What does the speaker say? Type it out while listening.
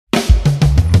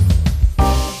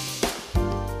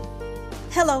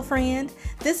Hello, friend.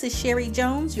 This is Sherry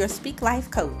Jones, your Speak Life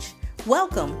coach.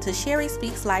 Welcome to Sherry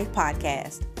Speaks Life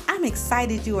podcast. I'm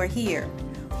excited you are here.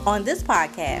 On this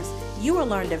podcast, you will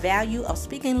learn the value of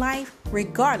speaking life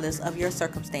regardless of your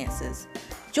circumstances.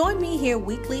 Join me here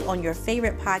weekly on your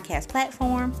favorite podcast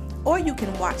platform, or you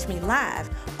can watch me live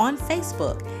on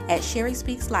Facebook at Sherry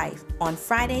Speaks Life on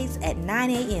Fridays at 9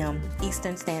 a.m.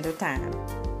 Eastern Standard Time.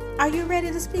 Are you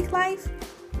ready to speak life?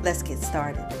 Let's get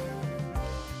started.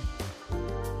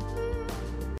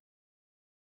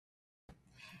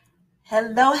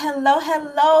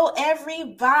 Hello,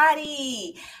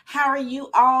 everybody. How are you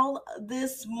all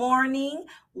this morning?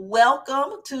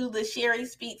 Welcome to the Sherry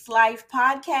Speaks Life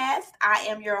podcast. I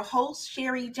am your host,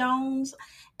 Sherry Jones,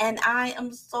 and I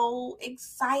am so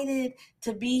excited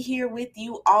to be here with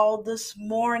you all this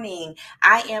morning.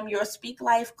 I am your Speak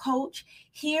Life coach,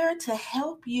 here to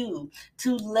help you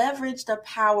to leverage the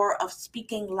power of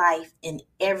speaking life in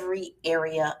every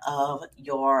area of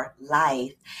your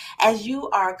life. As you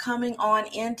are coming on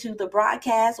into the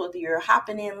broadcast, whether you're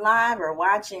hopping in live or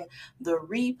watching the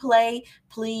replay,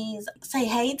 please say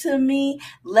hey to me.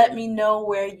 Let me know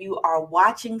where you are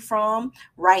watching from.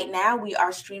 Right now, we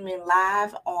are streaming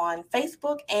live on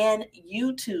Facebook and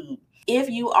YouTube. If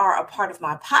you are a part of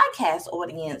my podcast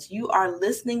audience, you are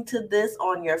listening to this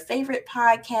on your favorite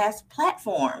podcast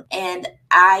platform. And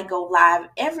I go live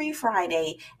every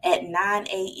Friday at 9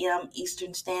 a.m.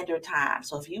 Eastern Standard Time.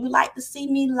 So if you would like to see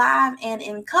me live and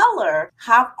in color,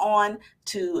 hop on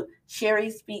to Sherry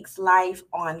Speaks Life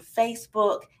on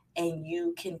Facebook and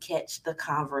you can catch the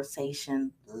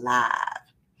conversation live.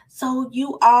 So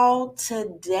you all,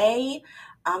 today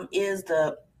is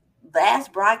the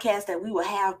last broadcast that we will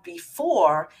have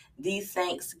before the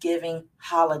Thanksgiving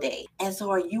holiday. And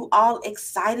so are you all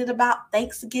excited about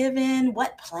Thanksgiving?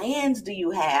 What plans do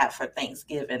you have for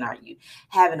Thanksgiving? Are you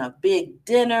having a big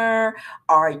dinner?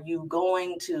 Are you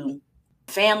going to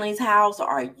family's house, or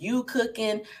are you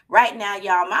cooking? Right now,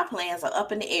 y'all, my plans are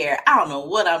up in the air. I don't know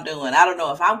what I'm doing. I don't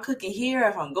know if I'm cooking here,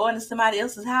 if I'm going to somebody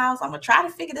else's house. I'm gonna try to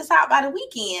figure this out by the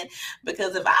weekend,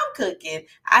 because if I'm cooking,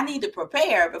 I need to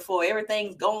prepare before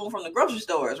everything's gone from the grocery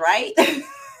stores, right?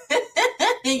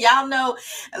 Y'all know,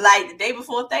 like the day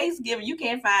before Thanksgiving, you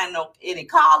can't find any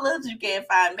collards, you can't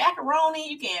find macaroni,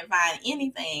 you can't find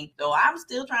anything. So I'm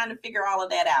still trying to figure all of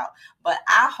that out. But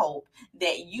I hope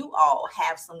that you all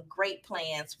have some great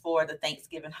plans for the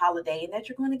Thanksgiving holiday and that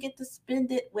you're going to get to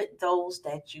spend it with those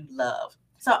that you love.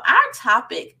 So our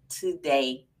topic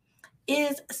today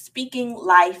is speaking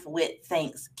life with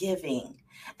Thanksgiving.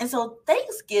 And so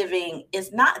Thanksgiving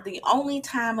is not the only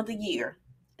time of the year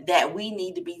that we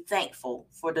need to be thankful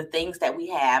for the things that we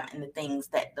have and the things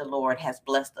that the Lord has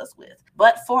blessed us with.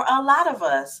 But for a lot of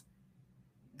us,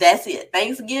 that's it.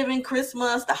 Thanksgiving,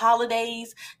 Christmas, the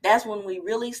holidays, that's when we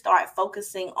really start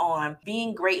focusing on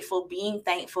being grateful, being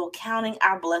thankful, counting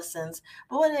our blessings.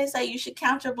 But what do they say? You should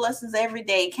count your blessings every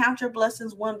day. Count your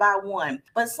blessings one by one.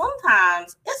 But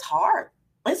sometimes it's hard.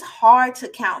 It's hard to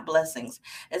count blessings,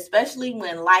 especially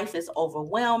when life is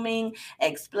overwhelming,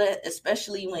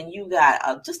 especially when you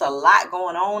got just a lot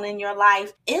going on in your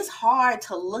life. It's hard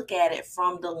to look at it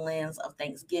from the lens of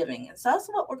Thanksgiving. And so that's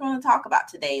what we're going to talk about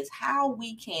today, is how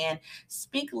we can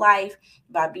speak life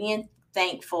by being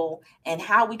thankful and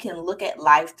how we can look at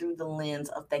life through the lens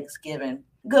of Thanksgiving.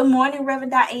 Good morning,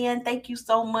 Reverend Diane. Thank you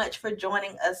so much for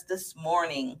joining us this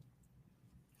morning.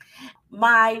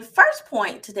 My first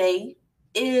point today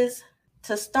is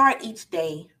to start each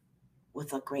day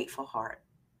with a grateful heart.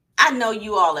 I know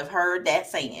you all have heard that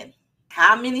saying.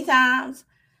 How many times?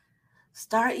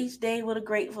 Start each day with a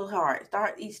grateful heart.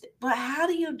 But how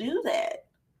do you do that?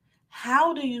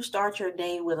 How do you start your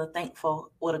day with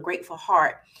a grateful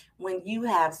heart when you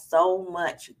have so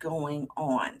much going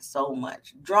on, so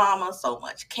much drama, so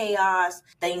much chaos,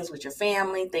 things with your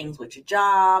family, things with your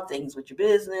job, things with your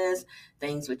business,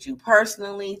 things with you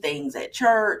personally, things at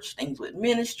church, things with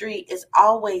ministry? It's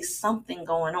always something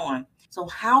going on. So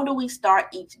how do we start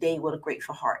each day with a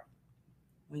grateful heart?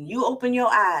 When you open your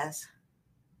eyes,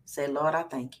 say, Lord, I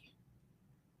thank you.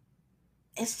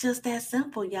 It's just that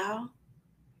simple, y'all.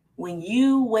 When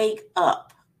you wake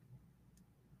up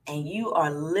and you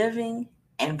are living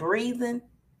and breathing,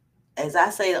 as I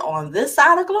say, on this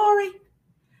side of glory,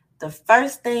 the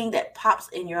first thing that pops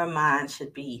in your mind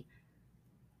should be,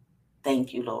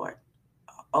 thank you, Lord.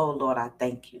 Oh, Lord, I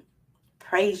thank you.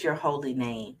 Praise your holy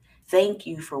name. Thank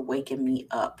you for waking me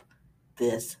up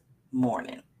this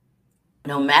morning.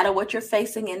 No matter what you're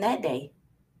facing in that day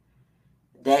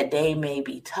may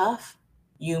be tough.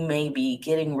 You may be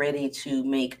getting ready to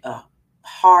make a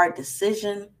hard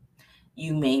decision.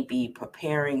 You may be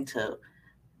preparing to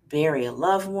bury a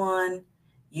loved one.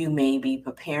 You may be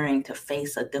preparing to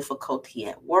face a difficulty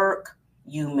at work.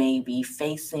 You may be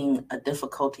facing a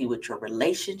difficulty with your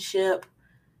relationship.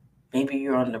 Maybe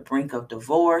you're on the brink of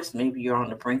divorce. Maybe you're on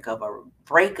the brink of a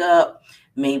breakup.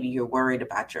 Maybe you're worried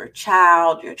about your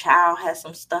child. Your child has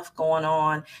some stuff going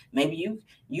on. Maybe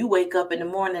you wake up in the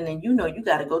morning and you know you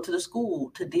got to go to the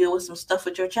school to deal with some stuff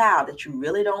with your child that you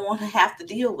really don't want to have to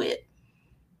deal with.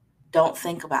 Don't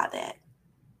think about that.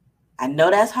 I know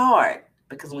that's hard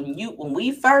because when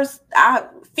we first,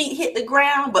 our feet hit the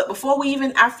ground, but before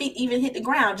our feet even hit the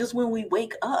ground, just when we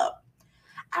wake up,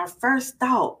 our first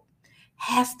thought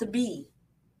has to be,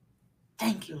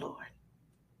 thank you, Lord.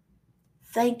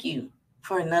 Thank you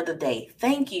for another day.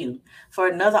 Thank you for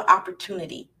another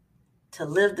opportunity to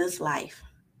live this life,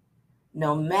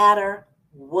 no matter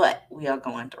what we are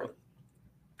going through.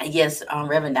 And yes,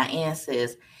 Reverend Diane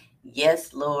says,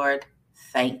 yes, Lord,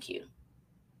 thank you.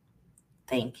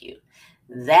 Thank you.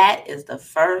 That is the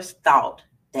first thought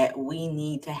that we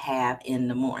need to have in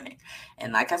the morning.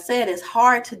 And like I said, it's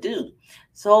hard to do.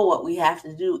 So what we have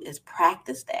to do is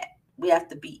practice that. We have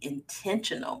to be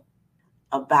intentional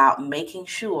about making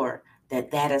sure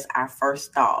that that is our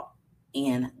first thought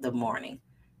in the morning.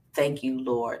 Thank you,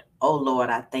 Lord. Oh, Lord,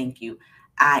 I thank you.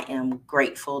 I am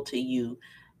grateful to you.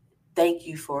 Thank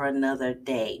you for another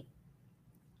day.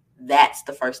 That's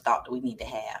the first thought that we need to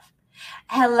have.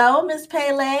 Hello, Miss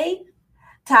Pele.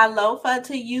 Talofa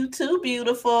to you too,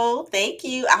 beautiful. Thank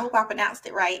you. I hope I pronounced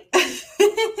it right.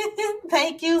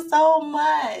 Thank you so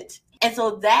much. And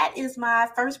so that is my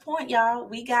first point, y'all.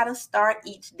 We got to start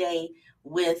each day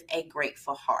with a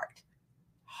grateful heart.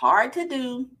 Hard to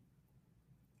do,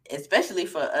 especially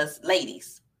for us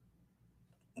ladies.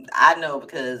 I know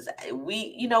because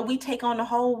we take on the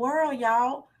whole world,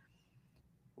 y'all.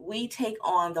 We take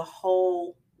on the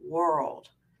whole world.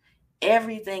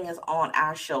 Everything is on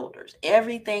our shoulders.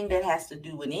 Everything that has to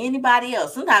do with anybody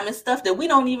else. Sometimes it's stuff that we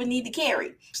don't even need to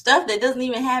carry. Stuff that doesn't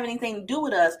even have anything to do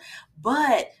with us.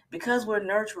 But because we're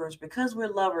nurturers, because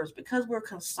we're lovers, because we're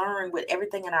concerned with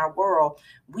everything in our world,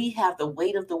 we have the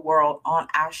weight of the world on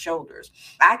our shoulders.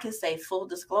 I can say full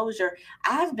disclosure,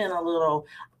 I've been a little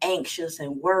anxious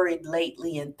and worried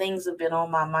lately, and things have been on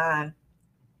my mind.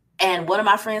 And one of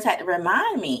my friends had to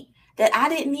remind me that I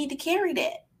didn't need to carry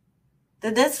that.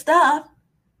 That stuff,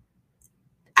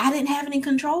 I didn't have any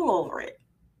control over it.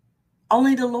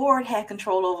 Only the Lord had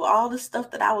control over all the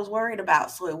stuff that I was worried about.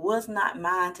 So it was not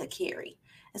mine to carry.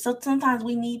 And so sometimes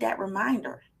we need that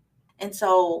reminder. And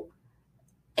so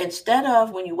instead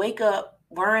of when you wake up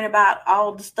worrying about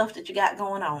all the stuff that you got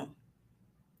going on,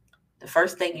 the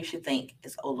first thing you should think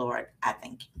is, oh Lord, I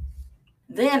thank you.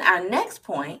 Then our next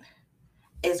point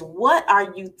is, what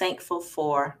are you thankful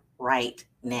for right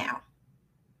now?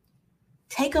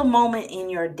 Take a moment in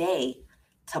your day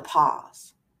to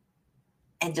pause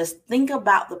and just think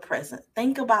about the present.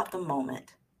 Think about the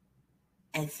moment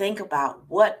and think about,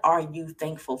 what are you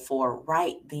thankful for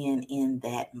right then in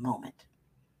that moment?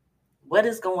 What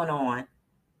is going on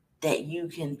that you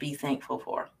can be thankful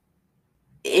for?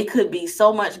 It could be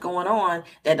so much going on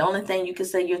that the only thing you can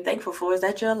say you're thankful for is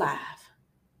that you're alive.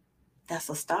 That's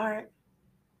a start.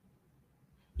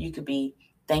 You could be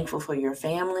thankful for your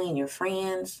family and your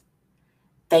friends.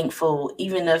 Thankful,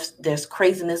 even if there's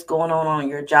craziness going on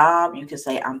your job, you can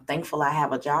say, I'm thankful I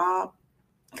have a job.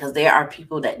 Because there are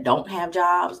people that don't have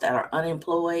jobs, that are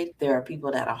unemployed. There are people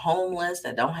that are homeless,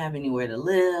 that don't have anywhere to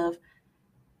live.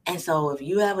 And so if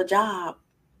you have a job,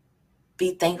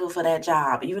 be thankful for that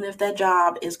job, even if that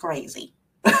job is crazy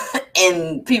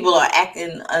and people are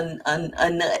acting a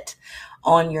nut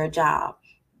on your job.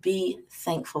 Be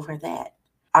thankful for that.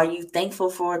 Are you thankful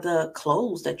for the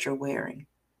clothes that you're wearing?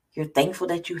 You're thankful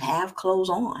that you have clothes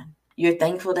on. You're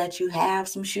thankful that you have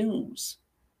some shoes.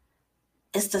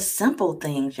 It's the simple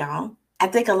things, y'all. I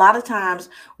think a lot of times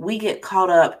we get caught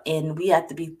up and we have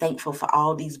to be thankful for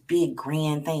all these big,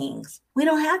 grand things. We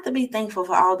don't have to be thankful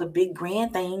for all the big,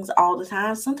 grand things all the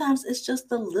time. Sometimes it's just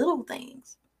the little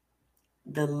things.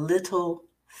 The little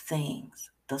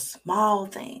things, the small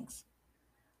things.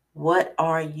 What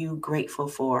are you grateful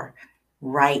for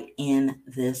right in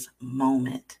this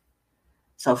moment?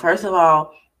 So first of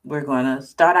all, we're going to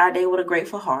start our day with a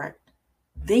grateful heart.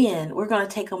 Then we're going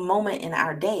to take a moment in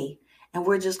our day and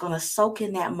we're just going to soak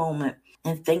in that moment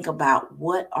and think about,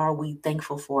 what are we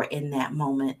thankful for in that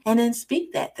moment? And then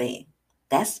speak that thing.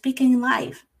 That's speaking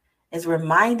life. Is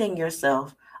reminding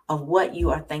yourself of what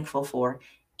you are thankful for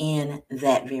in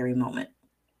that very moment.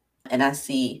 And I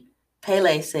see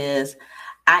Pele says,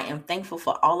 I am thankful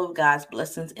for all of God's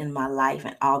blessings in my life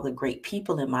and all the great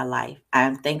people in my life. I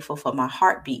am thankful for my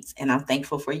heartbeats, and I'm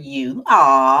thankful for you.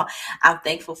 Aw, I'm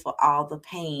thankful for all the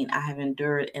pain I have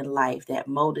endured in life that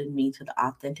molded me to the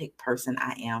authentic person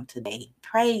I am today.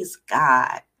 Praise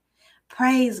God.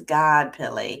 Praise God,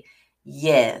 Pele.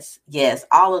 Yes, yes,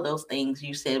 all of those things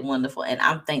you said wonderful, and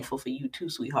I'm thankful for you too,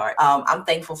 sweetheart. I'm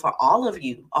thankful for all of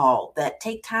you all that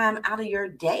take time out of your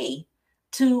day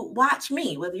to watch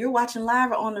me. Whether you're watching live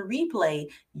or on the replay,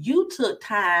 you took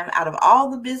time out of all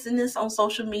the business on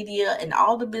social media and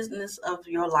all the business of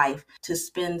your life to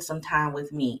spend some time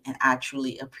with me, and I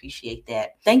truly appreciate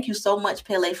that. Thank you so much,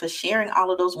 Pele, for sharing all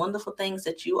of those wonderful things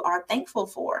that you are thankful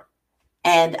for.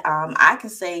 And I can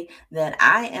say that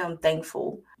I am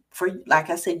thankful for, like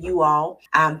I said, you all.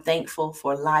 I'm thankful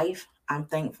for life. I'm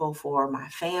thankful for my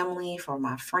family, for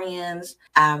my friends.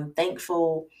 I'm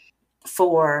thankful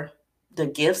for the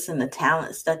gifts and the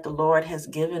talents that the Lord has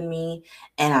given me.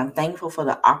 And I'm thankful for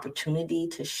the opportunity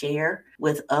to share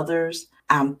with others.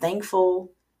 I'm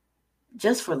thankful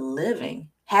just for living,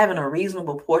 having a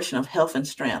reasonable portion of health and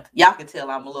strength. Y'all can tell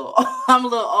I'm a little I'm a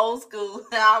little old school.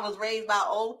 I was raised by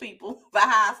old people by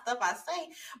how stuff I say,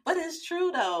 but it's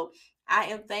true though. I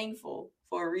am thankful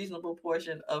for a reasonable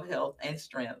portion of health and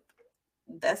strength.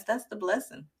 That's the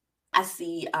blessing. I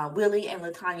see Willie and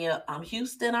Latanya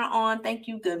Houston are on. Thank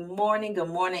you. Good morning. Good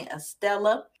morning,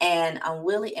 Estella. And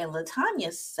Willie and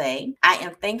Latanya say, I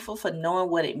am thankful for knowing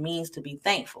what it means to be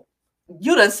thankful.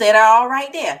 You done said it all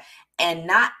right there. And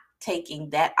not taking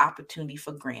that opportunity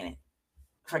for granted,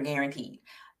 for guaranteed.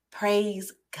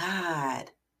 Praise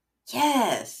God.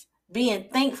 Yes. Being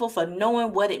thankful for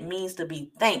knowing what it means to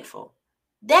be thankful.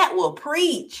 That will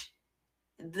preach.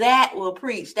 That will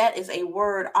preach. That is a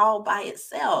word all by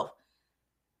itself.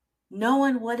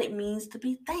 Knowing what it means to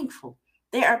be thankful.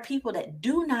 There are people that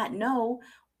do not know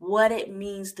what it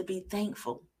means to be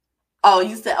thankful. Oh,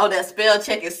 you said, oh, that spell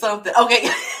check is something. Okay.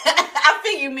 I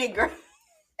think you meant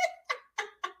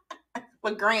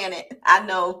for granted. I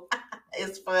know.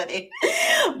 It's funny,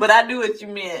 but I knew what you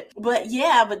meant. But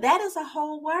yeah, but that is a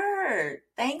whole word.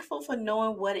 Thankful for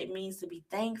knowing what it means to be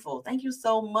thankful. Thank you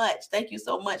so much. Thank you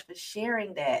so much for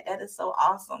sharing that. That is so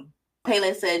awesome.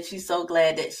 Pele said she's so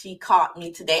glad that she caught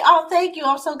me today. Oh, thank you.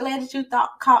 I'm so glad that you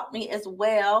caught me as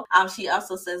well. She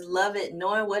also says, love it,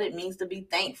 knowing what it means to be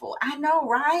thankful. I know,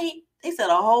 right? They said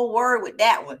a whole word with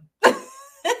that one.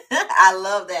 I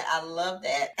love that. I love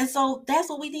that. And so that's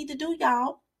what we need to do,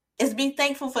 y'all. Is be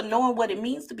thankful for knowing what it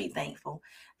means to be thankful.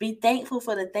 Be thankful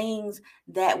for the things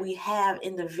that we have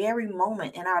in the very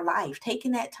moment in our life.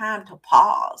 Taking that time to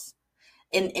pause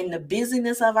in the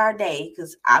busyness of our day,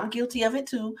 because I'm guilty of it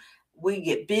too. We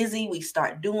get busy, we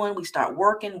start doing, we start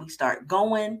working, we start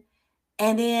going,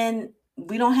 and then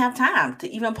we don't have time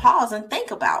to even pause and think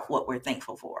about what we're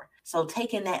thankful for. So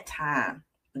taking that time,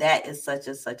 that is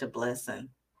such a blessing.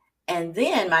 And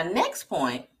then my next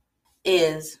point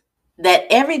is that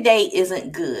every day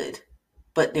isn't good,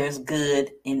 but there's good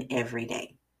in every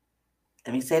day.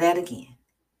 Let me say that again.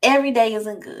 Every day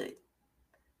isn't good,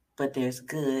 but there's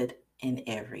good in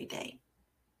every day.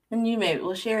 And you may,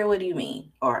 well, Sherry, what do you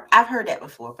mean? Or I've heard that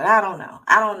before, but I don't know.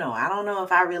 I don't know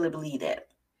if I really believe that.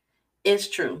 It's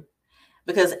true.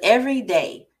 Because every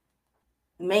day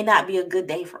may not be a good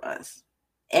day for us.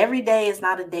 Every day is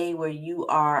not a day where you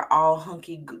are all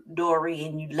hunky-dory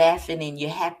and you laughing and you're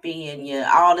happy and you're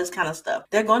all this kind of stuff.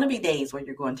 There are going to be days where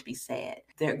you're going to be sad.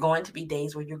 There are going to be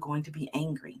days where you're going to be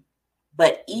angry.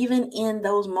 But even in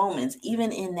those moments,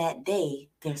 even in that day,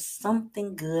 there's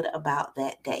something good about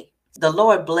that day. The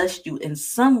Lord blessed you in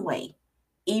some way,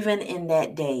 even in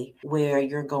that day where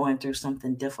you're going through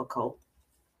something difficult.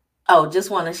 Oh, just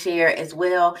want to share as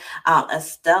well.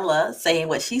 Estella saying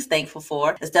what she's thankful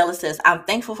for. Estella says, I'm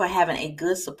thankful for having a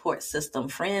good support system,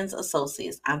 friends,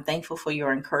 associates. I'm thankful for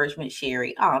your encouragement,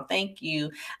 Sherry. Oh, thank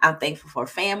you. I'm thankful for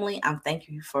family. I'm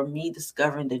thankful for me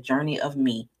discovering the journey of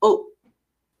me. Oh,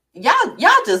 y'all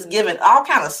just giving all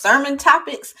kind of sermon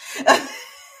topics.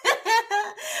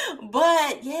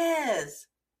 But yes,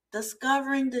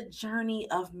 discovering the journey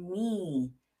of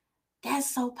me.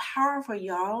 That's so powerful,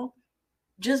 y'all.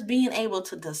 Just being able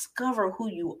to discover who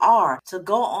you are, to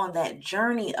go on that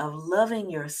journey of loving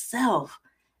yourself.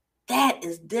 That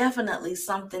is definitely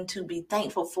something to be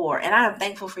thankful for. And I am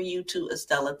thankful for you too,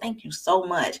 Estella. Thank you so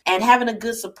much. And having a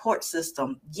good support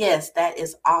system. Yes, that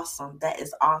is awesome. That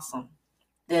is awesome.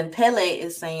 Then Pele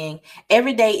is saying,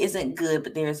 every day isn't good,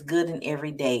 but there's good in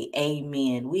every day.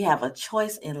 Amen. We have a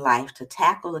choice in life to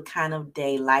tackle the kind of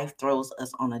day life throws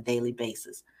us on a daily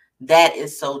basis. That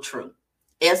is so true.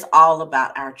 It's all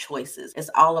about our choices.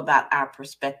 It's all about our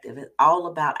perspective. It's all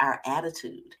about our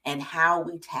attitude and how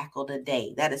we tackle the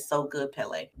day. That is so good,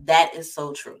 Pele. That is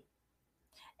so true.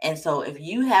 And so if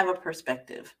you have a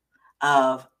perspective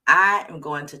of, I am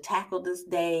going to tackle this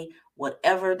day,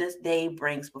 whatever this day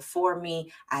brings before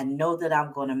me, I know that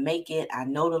I'm going to make it. I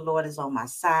know the Lord is on my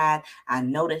side. I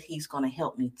know that He's going to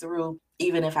help me through.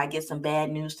 Even if I get some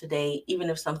bad news today, even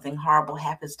if something horrible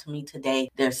happens to me today,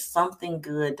 there's something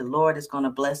good. The Lord is going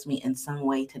to bless me in some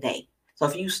way today. So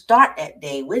if you start that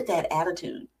day with that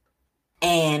attitude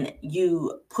and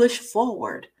you push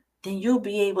forward, then you'll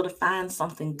be able to find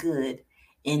something good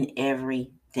in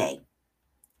every day.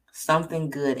 Something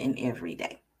good in every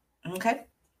day. Okay.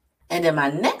 And then my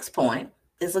next point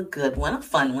is a good one, a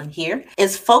fun one here,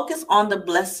 is focus on the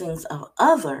blessings of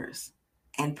others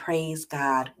and praise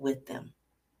God with them.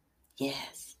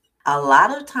 Yes. A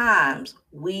lot of times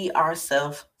we are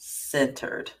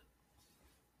self-centered.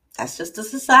 That's just the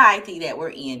society that we're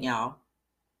in, y'all.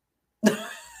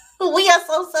 We are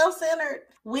so self-centered.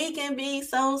 We can be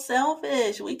so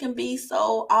selfish. We can be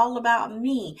so all about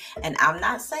me. And I'm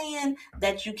not saying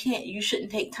that you shouldn't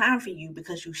take time for you,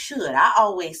 because you should. I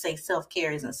always say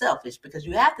self-care isn't selfish, because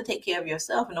you have to take care of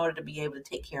yourself in order to be able to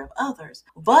take care of others.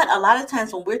 But a lot of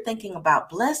times when we're thinking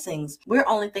about blessings, we're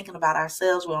only thinking about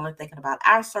ourselves. We're only thinking about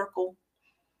our circle.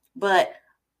 But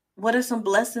what are some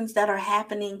blessings that are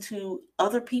happening to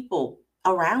other people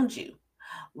around you?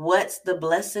 What's the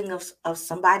blessing of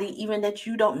somebody even that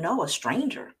you don't know, a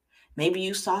stranger? Maybe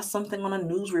you saw something on a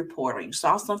news report, or you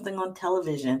saw something on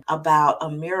television about a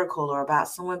miracle, or about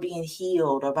someone being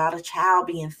healed, or about a child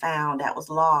being found that was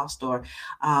lost, or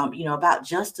about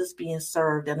justice being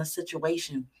served in a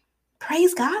situation.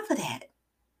 Praise God for that.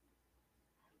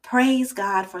 Praise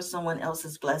God for someone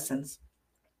else's blessings.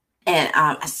 And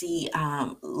I see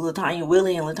Latanya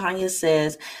Willie, and Latanya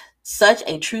says, such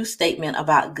a true statement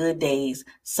about good days.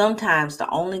 Sometimes the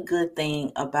only good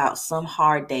thing about some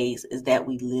hard days is that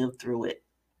we live through it.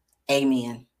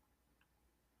 Amen.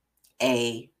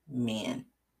 Amen.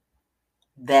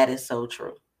 That is so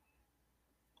true.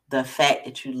 The fact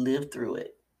that you live through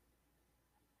it.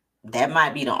 That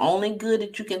might be the only good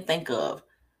that you can think of,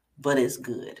 but it's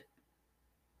good.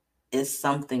 It's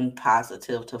something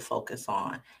positive to focus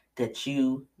on, that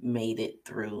you made it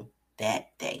through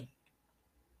that day.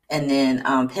 And then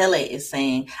Pele is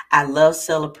saying, I love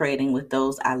celebrating with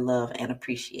those I love and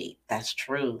appreciate. That's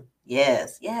true.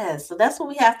 Yes, yes. So that's what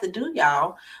we have to do,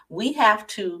 y'all. We have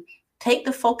to take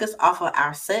the focus off of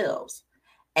ourselves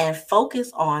and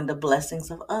focus on the blessings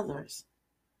of others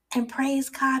and praise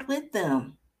God with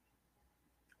them.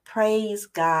 Praise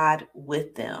God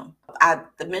with them. I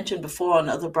mentioned before on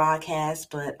other broadcasts,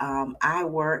 but I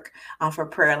work for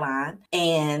Prayer Line,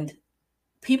 and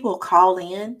people call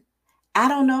in. I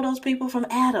don't know those people from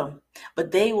Adam,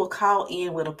 but they will call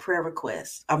in with a prayer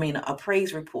request. A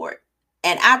praise report.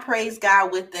 And I praise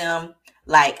God with them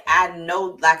like I've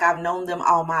known them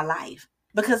all my life.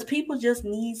 Because people just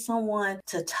need someone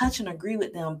to touch and agree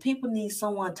with them. People need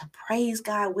someone to praise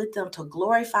God with them, to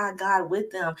glorify God with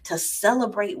them, to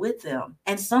celebrate with them.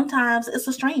 And sometimes it's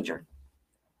a stranger.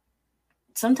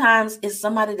 Sometimes it's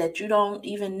somebody that you don't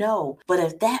even know. But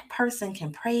if that person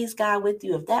can praise God with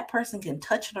you, if that person can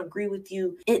touch and agree with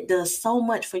you, it does so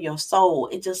much for your soul.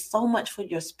 It does so much for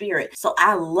your spirit. So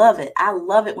I love it. I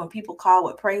love it when people call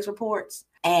with praise reports,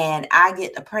 and I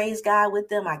get to praise God with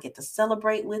them. I get to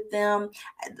celebrate with them.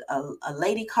 A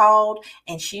lady called,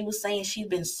 and she was saying she'd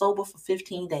been sober for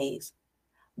 15 days.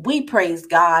 We praised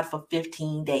God for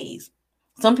 15 days.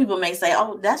 Some people may say,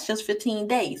 oh, that's just 15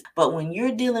 days. But when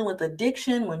you're dealing with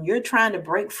addiction, when you're trying to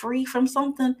break free from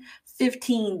something,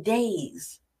 15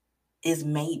 days is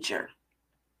major.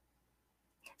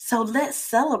 So let's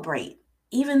celebrate,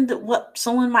 even what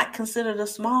someone might consider the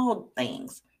small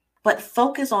things, but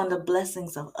focus on the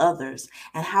blessings of others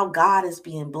and how God is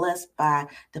being blessed by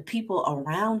the people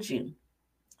around you,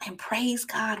 and praise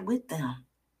God with them.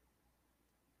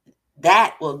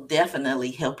 That will definitely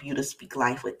help you to speak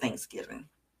life with Thanksgiving.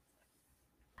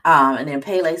 And then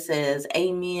Pele says,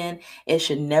 amen. It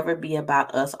should never be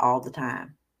about us all the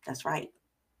time. That's right.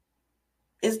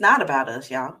 It's not about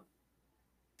us, y'all.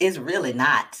 It's really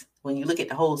not. When you look at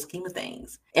the whole scheme of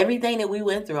things, everything that we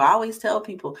went through, I always tell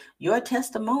people, your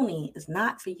testimony is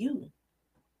not for you.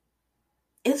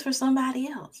 It's for somebody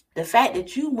else. The fact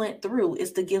that you went through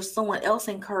is to give someone else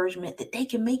encouragement that they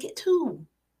can make it too.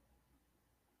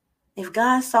 If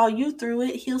God saw you through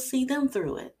it, He'll see them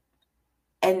through it.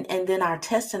 And then our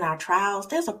tests and our trials,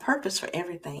 there's a purpose for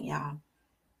everything, y'all.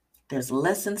 There's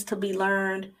lessons to be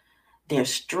learned.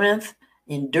 There's strength,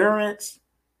 endurance,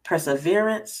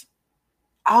 perseverance.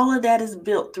 All of that is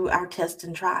built through our tests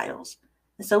and trials.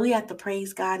 And so we have to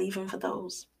praise God even for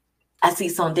those. I see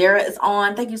Sondera is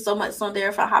on. Thank you so much,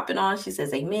 Sondera, for hopping on. She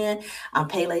says, amen.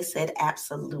 Pele said,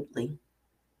 absolutely.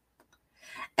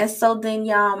 And so then,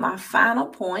 y'all, my final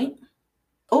point.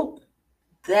 Oh,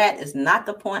 that is not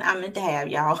the point I meant to have,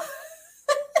 y'all.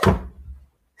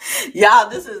 Y'all,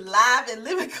 this is live in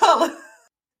living color.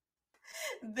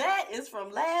 That is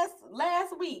from last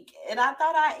week, and I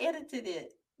thought I edited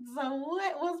it. So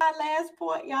what was my last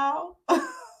point, y'all?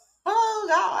 Oh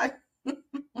God.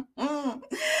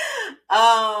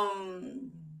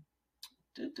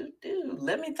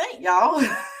 Let me think, y'all.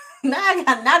 now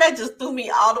that just threw me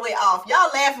all the way off. Y'all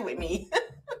laughing with me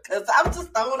because I'm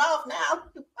just thrown off now.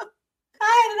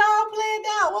 I had it all planned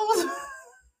out. What was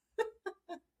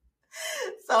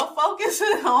so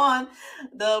focusing on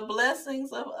the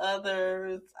blessings of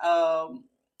others.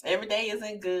 Every day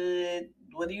isn't good.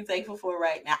 What are you thankful for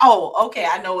right now? Oh, okay.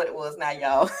 I know what it was now,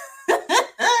 y'all.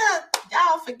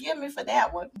 Y'all forgive me for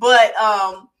that one. But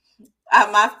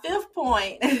my fifth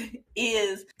point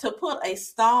is to put a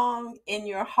song in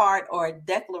your heart or a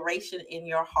declaration in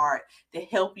your heart to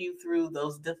help you through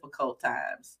those difficult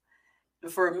times.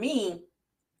 For me,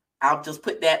 I'll just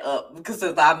put that up because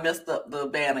I messed up the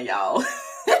banner, y'all.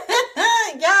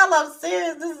 Y'all, I'm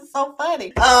serious. This is so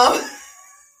funny.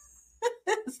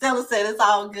 Stella said it's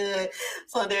all good.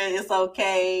 So there, it's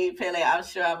okay. Pele, I'm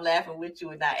sure I'm laughing with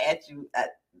you and not at you.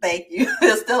 Thank you.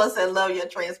 Stella said, love your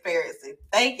transparency.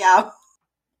 Thank y'all.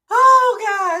 Oh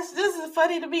gosh, this is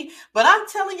funny to me. But I'm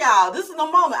telling y'all, this is the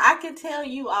moment. I can tell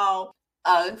you all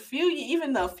a few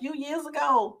years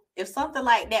ago, if something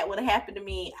like that would have happened to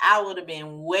me, I would have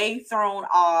been way thrown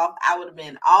off. I would have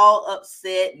been all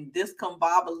upset and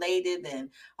discombobulated and,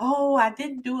 oh, I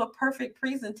didn't do a perfect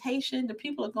presentation. The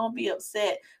people are going to be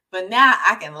upset. But now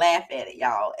I can laugh at it,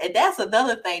 y'all. And that's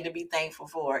another thing to be thankful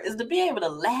for, is to be able to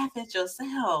laugh at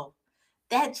yourself.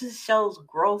 That just shows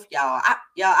growth, y'all.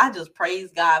 I just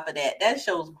praise God for that. That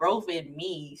shows growth in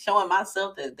me, showing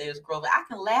myself that there's growth. I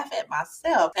can laugh at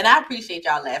myself, and I appreciate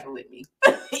y'all laughing with me.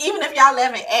 Even if y'all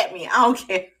laughing at me, I don't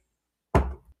care.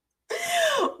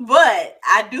 But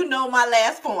I do know my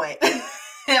last point.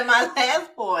 And my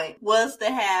last point was to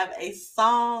have a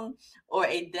song or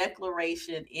a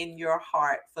declaration in your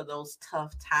heart for those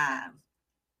tough times.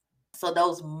 So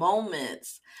those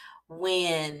moments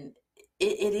when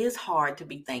it is hard to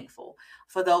be thankful,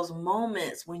 for those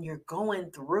moments when you're going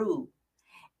through.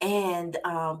 And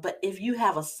but if you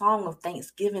have a song of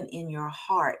thanksgiving in your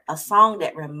heart, a song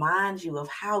that reminds you of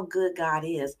how good God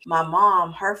is. My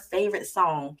mom, her favorite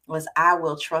song was I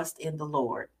Will Trust in the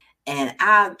Lord. And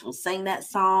I will sing that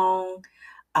song,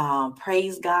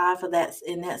 praise God for that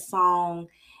in that song.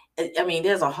 I mean,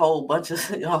 there's a whole bunch of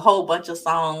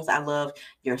songs. I love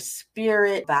Your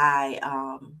Spirit by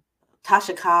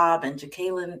Tasha Cobb and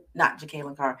Jacqueline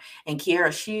Carr and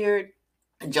Kiara Sheard.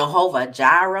 Jehovah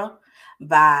Jireh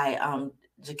by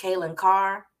Jacqueline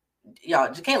Carr.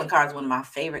 Y'all, Jacqueline Carr is one of my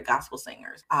favorite gospel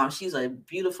singers. She's a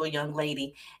beautiful young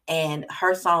lady, and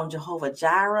her song Jehovah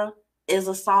Jireh is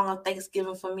a song of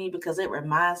thanksgiving for me because it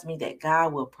reminds me that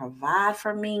God will provide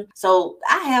for me. So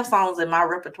I have songs in my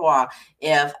repertoire.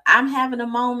 If I'm having a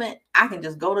moment, I can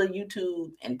just go to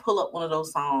YouTube and pull up one of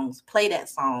those songs, play that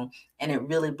song, and it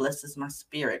really blesses my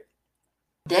spirit.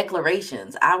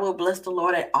 Declarations. I will bless the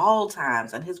Lord at all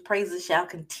times, and his praises shall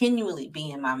continually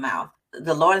be in my mouth.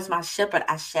 The Lord is my shepherd,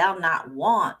 I shall not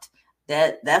want.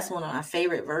 That's one of my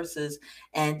favorite verses.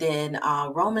 And then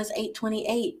Romans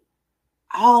 8:28.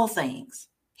 All things.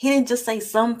 He didn't just say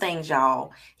some things,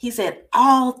 y'all. He said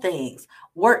all things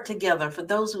work together for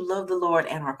those who love the Lord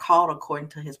and are called according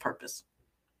to his purpose.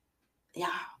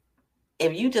 Yeah.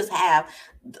 If you just have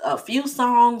a few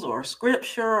songs or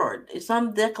scripture or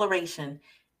some declaration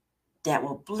that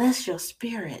will bless your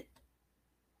spirit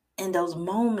in those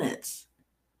moments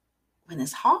when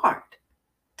it's hard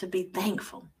to be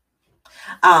thankful.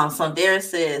 Sondera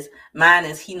says, mine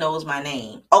is He Knows My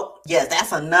Name. Oh, yes,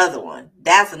 that's another one.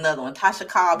 Tasha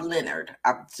Cobb Leonard.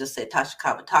 I just said Tasha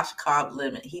Cobb, but Tasha Cobb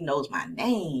Leonard. He Knows My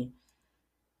Name.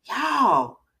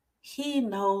 Y'all, He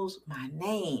knows my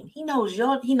name. He knows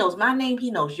my name.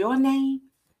 He knows your name.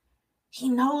 He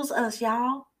knows us,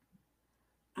 y'all.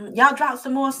 Y'all drop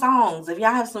some more songs if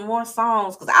y'all have some more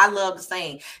songs, because I love to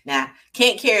sing. Now,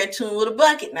 can't carry a tune with a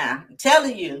bucket now. I'm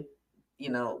telling you,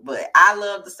 but I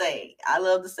love to sing. I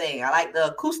like the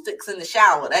acoustics in the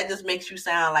shower. That just makes you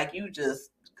sound like you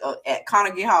just at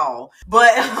Carnegie Hall.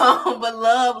 But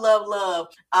love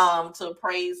to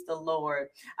praise the Lord.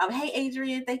 Hey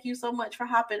Adrian, thank you so much for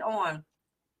hopping on.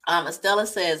 Estella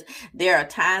says, there are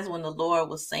times when the Lord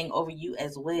will sing over you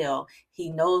as well. He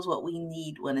knows what we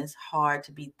need when it's hard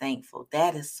to be thankful.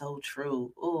 That is so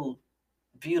true. Ooh,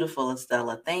 beautiful,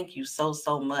 Estella. Thank you so,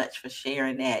 so much for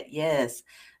sharing that. Yes,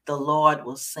 the Lord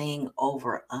will sing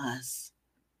over us.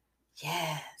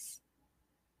 Yes.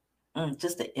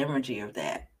 Just the imagery of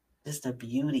that, just the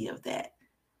beauty of that.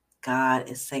 God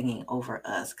is singing over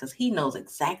us because he knows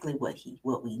exactly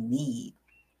what we need.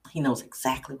 He knows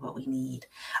exactly what we need.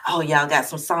 Oh, y'all got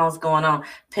some songs going on.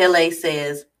 Pele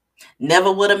says,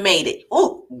 never would have made it.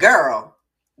 Oh, girl,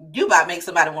 you about to make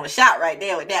somebody want to shout right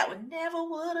there with that one. Never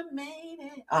would have made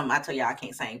it. I tell y'all I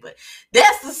can't sing, but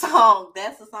that's the song.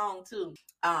 That's the song too.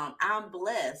 I'm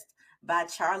Blessed by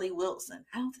Charlie Wilson.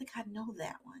 I don't think I know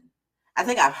that one. I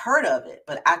think I've heard of it,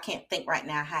 but I can't think right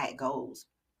now how it goes.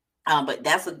 But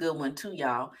that's a good one too,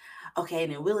 y'all. Okay,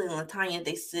 and then Willie and Latanya,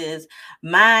 they says,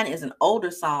 mine is an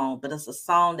older song, but it's a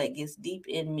song that gets deep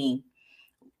in me.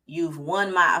 You've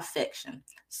Won My Affection,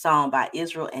 song by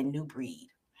Israel and New Breed.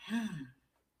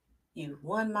 You've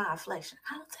Won My Affection.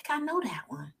 I don't think I know that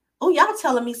one. Oh, y'all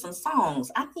telling me some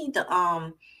songs. I need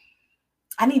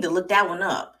to look that one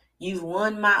up. You've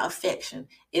Won My Affection,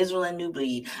 Israel and New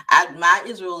Breed. My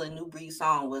Israel and New Breed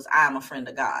song was I'm a Friend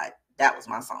of God. That was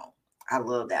my song. I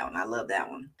love that one. I love that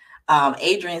one.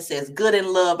 Adrian says, Good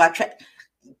in Love by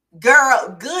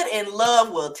Girl, Good in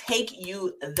Love will take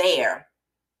you there.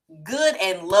 Good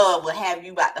and Love will have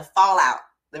you about to fall out.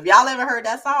 If y'all ever heard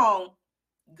that song,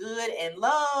 Good and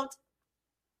Loved,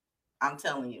 I'm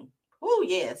telling you. Oh,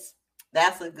 yes.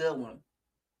 That's a good one.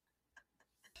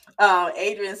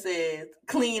 Adrian says,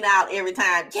 clean out every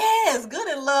time. Yes, Good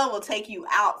in Love will take you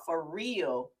out for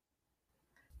real.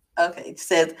 Okay, it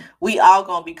says, we all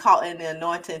gonna be caught in the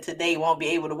anointing today, won't be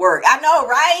able to work. I know,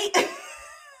 right?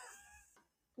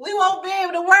 We won't be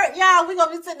able to work, y'all. We're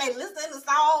gonna be sitting there listening to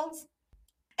songs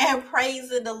and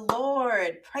praising the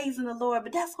Lord.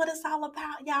 But that's what it's all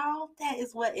about, y'all. That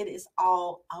is what it is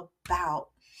all about.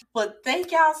 Well,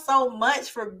 thank y'all so much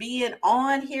for being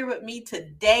on here with me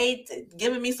today,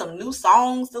 giving me some new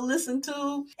songs to listen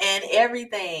to and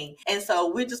everything. And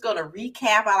so we're just going to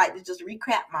recap. I like to just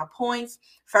recap my points.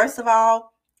 First of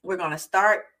all, we're going to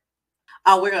start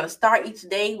each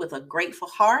day with a grateful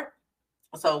heart.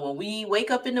 So when we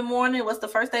wake up in the morning, what's the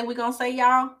first thing we're going to say,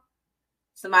 y'all?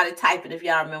 Somebody type it if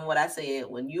y'all remember what I said.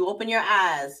 When you open your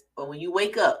eyes or when you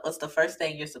wake up, what's the first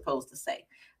thing you're supposed to say?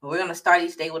 We're going to start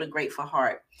each day with a grateful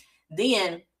heart.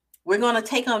 Then we're going to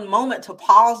take a moment to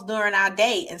pause during our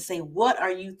day and say, what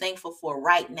are you thankful for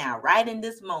right now, right in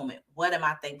this moment? What am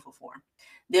I thankful for?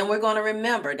 Then we're going to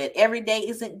remember that every day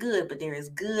isn't good, but there is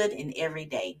good in every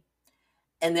day.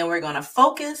 And then we're going to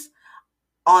focus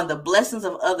on the blessings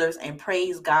of others and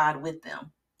praise God with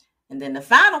them. And then the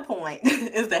final point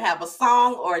is to have a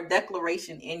song or a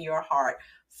declaration in your heart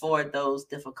for those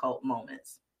difficult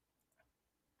moments.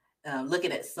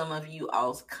 Looking at some of you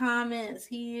all's comments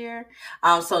here.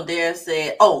 So there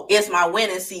said, oh, it's my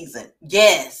winning season.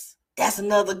 Yes, that's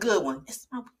another good one. It's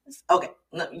my okay.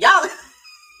 No, y'all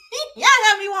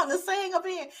got me wanting to sing up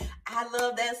here. I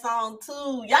love that song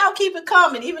too. Y'all keep it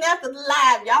coming. Even after the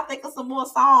live, y'all think of some more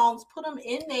songs, put them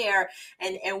in there,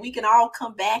 and we can all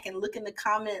come back and look in the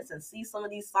comments and see some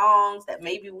of these songs that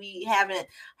maybe we haven't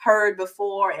heard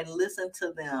before and listen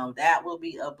to them. That will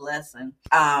be a blessing.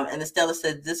 And Estella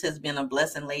said, this has been a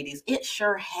blessing, ladies. It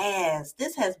sure has.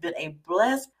 This has been a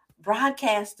blessed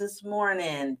broadcast this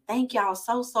morning. Thank y'all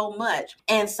so much.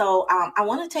 And so I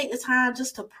want to take the time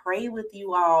just to pray with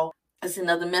you all. It's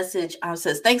another message.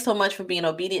 Says, thanks so much for being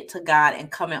obedient to God and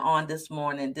coming on this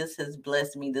morning. This has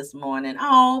blessed me this morning.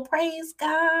 Oh, praise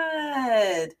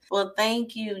God. Well,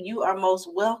 thank you. You are most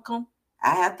welcome.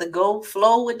 I have to go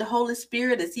flow with the Holy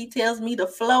Spirit as he tells me to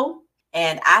flow.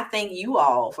 And I thank you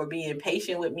all for being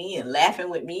patient with me and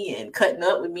laughing with me and cutting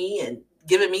up with me and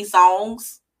giving me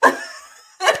songs.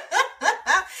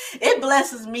 It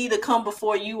blesses me to come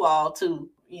before you all too.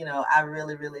 You know, I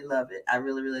really love it. I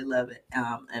really love it.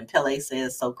 And Pele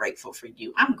says, so grateful for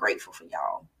you. I'm grateful for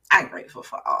y'all. I'm grateful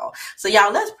for all. So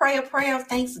y'all, let's pray a prayer of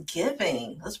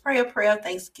thanksgiving. Let's pray a prayer of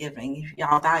thanksgiving.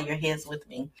 Y'all bow your heads with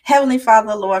me. Heavenly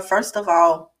Father, Lord, first of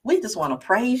all, we just want to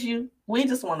praise you. We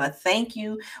just want to thank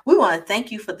you. We want to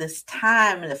thank you for this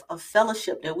time of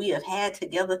fellowship that we have had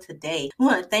together today. We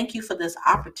want to thank you for this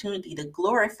opportunity to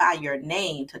glorify your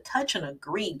name, to touch and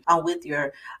agree with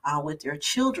your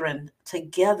children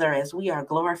together as we are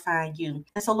glorifying you.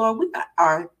 And so, Lord, we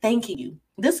are thanking you.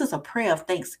 This is a prayer of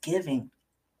thanksgiving.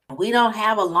 We don't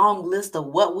have a long list of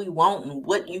what we want and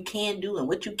what you can do and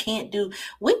what you can't do.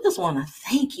 We just want to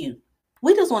thank you.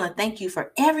 We just want to thank you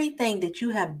for everything that you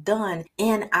have done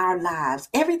in our lives,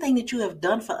 everything that you have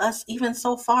done for us, even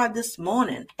so far this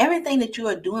morning, everything that you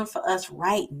are doing for us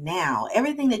right now,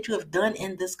 everything that you have done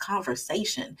in this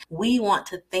conversation. We want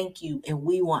to thank you and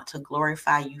we want to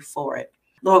glorify you for it.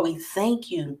 Lord, we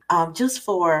thank you just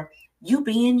for you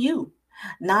being you.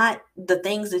 Not the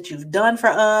things that you've done for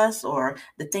us or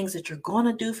the things that you're going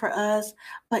to do for us,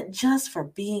 but just for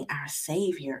being our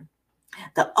Savior.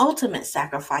 The ultimate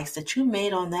sacrifice that you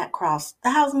made on that cross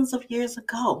thousands of years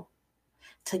ago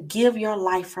to give your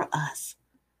life for us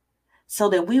so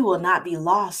that we will not be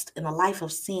lost in a life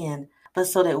of sin, but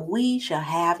so that we shall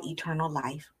have eternal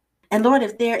life. And Lord,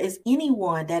 if there is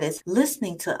anyone that is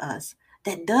listening to us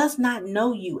that does not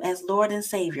know you as Lord and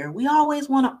Savior, we always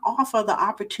want to offer the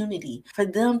opportunity for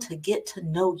them to get to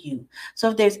know you.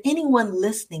 So if there's anyone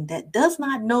listening that does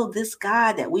not know this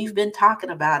God that we've been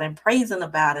talking about and praising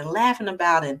about and laughing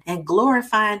about and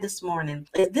glorifying this morning,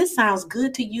 if this sounds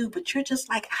good to you, but you're just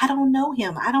like, I don't know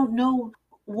him, I don't know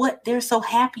what they're so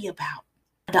happy about,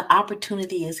 the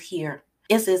opportunity is here.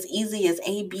 It's as easy as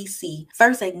ABC.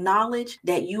 First, acknowledge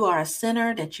that you are a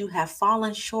sinner, that you have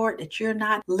fallen short, that you're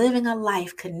not living a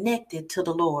life connected to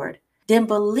the Lord. Then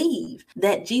believe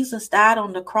that Jesus died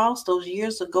on the cross those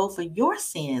years ago for your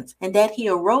sins and that he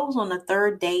arose on the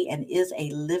third day and is a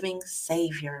living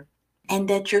Savior. And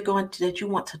that you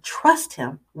want to trust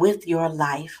him with your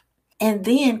life. And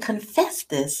then confess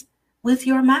this with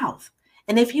your mouth.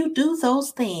 And if you do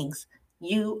those things,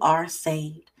 you are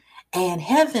saved. And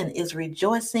heaven is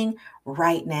rejoicing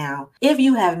right now. If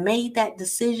you have made that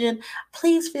decision,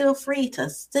 please feel free to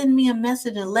send me a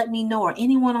message and let me know, or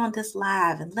anyone on this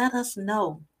live, and let us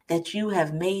know that you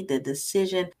have made the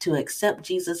decision to accept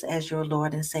Jesus as your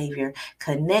Lord and Savior.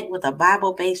 Connect with a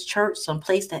Bible-based church,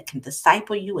 someplace that can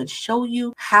disciple you and show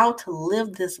you how to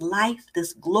live this life,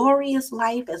 this glorious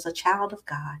life as a child of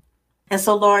God. And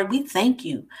so, Lord, we thank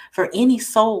you for any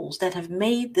souls that have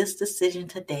made this decision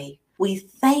today. We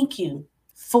thank you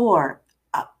for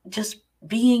just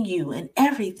being you and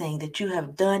everything that you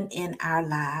have done in our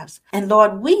lives. And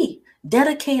Lord, we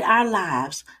dedicate our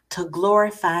lives to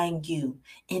glorifying you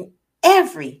in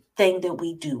everything that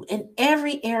we do. In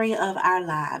every area of our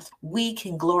lives, we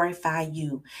can glorify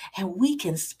you and we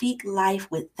can speak life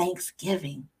with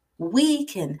thanksgiving. We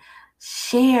can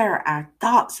share our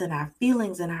thoughts and our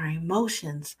feelings and our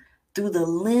emotions through the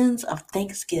lens of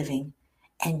thanksgiving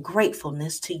and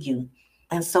gratefulness to you.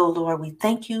 And so, Lord, we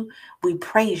thank you, we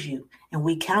praise you, and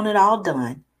we count it all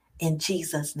done in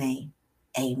Jesus' name.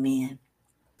 Amen.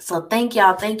 So thank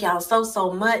y'all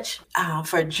so much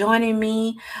for joining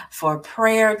me for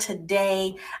prayer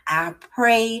today. I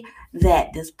pray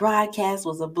that this broadcast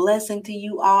was a blessing to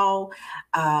you all.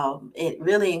 It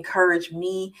really encouraged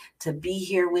me to be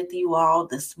here with you all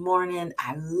this morning.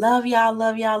 I love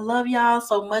y'all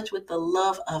so much with the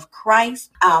love of Christ.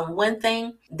 One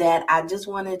thing that I just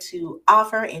wanted to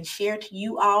offer and share to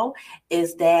you all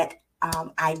is that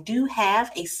I do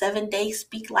have a 7-day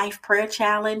Speak Life prayer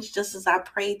challenge. Just as I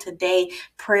prayed today,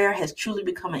 prayer has truly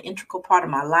become an integral part of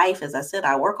my life. As I said,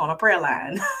 I work on a prayer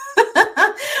line.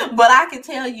 But I can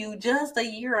tell you just a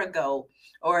year ago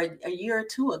or a year or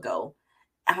two ago,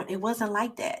 it wasn't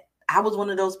like that. I was one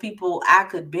of those people, I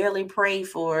could barely pray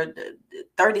for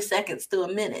 30 seconds to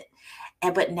a minute.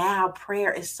 But now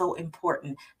prayer is so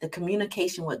important. The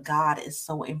communication with God is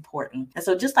so important. And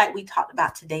so just like we talked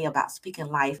about today about speaking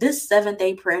life, this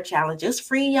 7-day prayer challenge is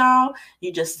free, y'all.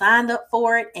 You just signed up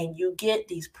for it and you get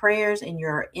these prayers in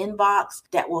your inbox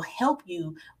that will help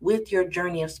you with your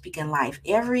journey of speaking life.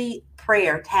 Every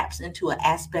prayer taps into an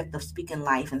aspect of speaking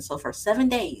life. And so for 7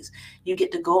 days, you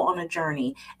get to go on a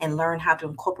journey and learn how to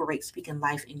incorporate speaking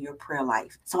life in your prayer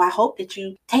life. So I hope that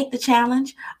you take the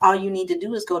challenge. All you need to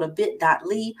do is go to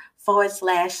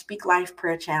bit.ly/Speak Life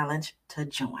Prayer Challenge to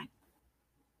join.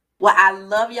 Well, I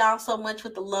love y'all so much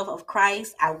with the love of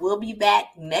Christ. I will be back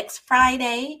next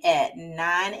Friday at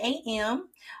 9 a.m.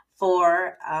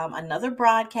 for another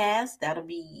broadcast. That'll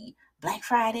be Black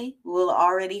Friday. We'll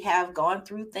already have gone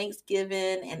through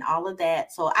Thanksgiving and all of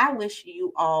that. So I wish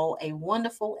you all a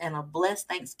wonderful and a blessed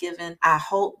Thanksgiving. I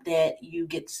hope that you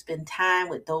get to spend time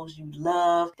with those you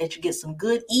love, that you get some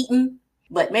good eating,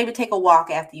 but maybe take a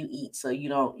walk after you eat so you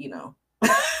don't,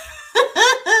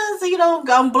 so you don't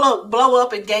go blow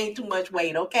up and gain too much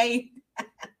weight, okay?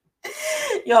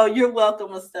 Yo, you're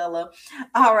welcome, Estella.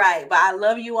 All right, but I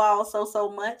love you all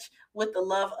so much with the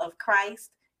love of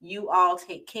Christ. You all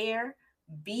take care,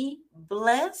 be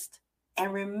blessed,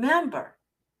 and remember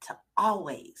to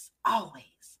always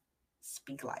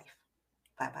speak life.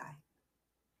 Bye-bye.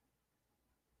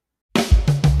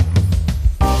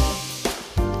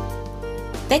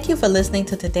 Thank you for listening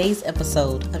to today's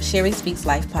episode of Sherry Speaks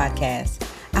Life podcast.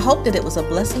 I hope that it was a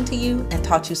blessing to you and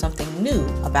taught you something new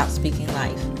about speaking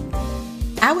life.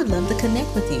 I would love to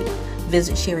connect with you.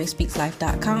 Visit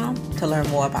SherrySpeaksLife.com to learn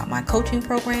more about my coaching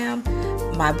program,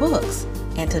 my books,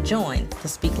 and to join the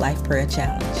Speak Life Prayer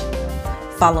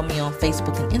Challenge. Follow me on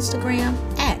Facebook and Instagram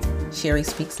at Sherry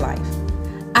Speaks Life.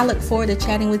 I look forward to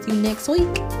chatting with you next week.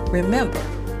 Remember,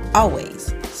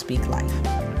 always speak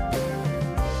life.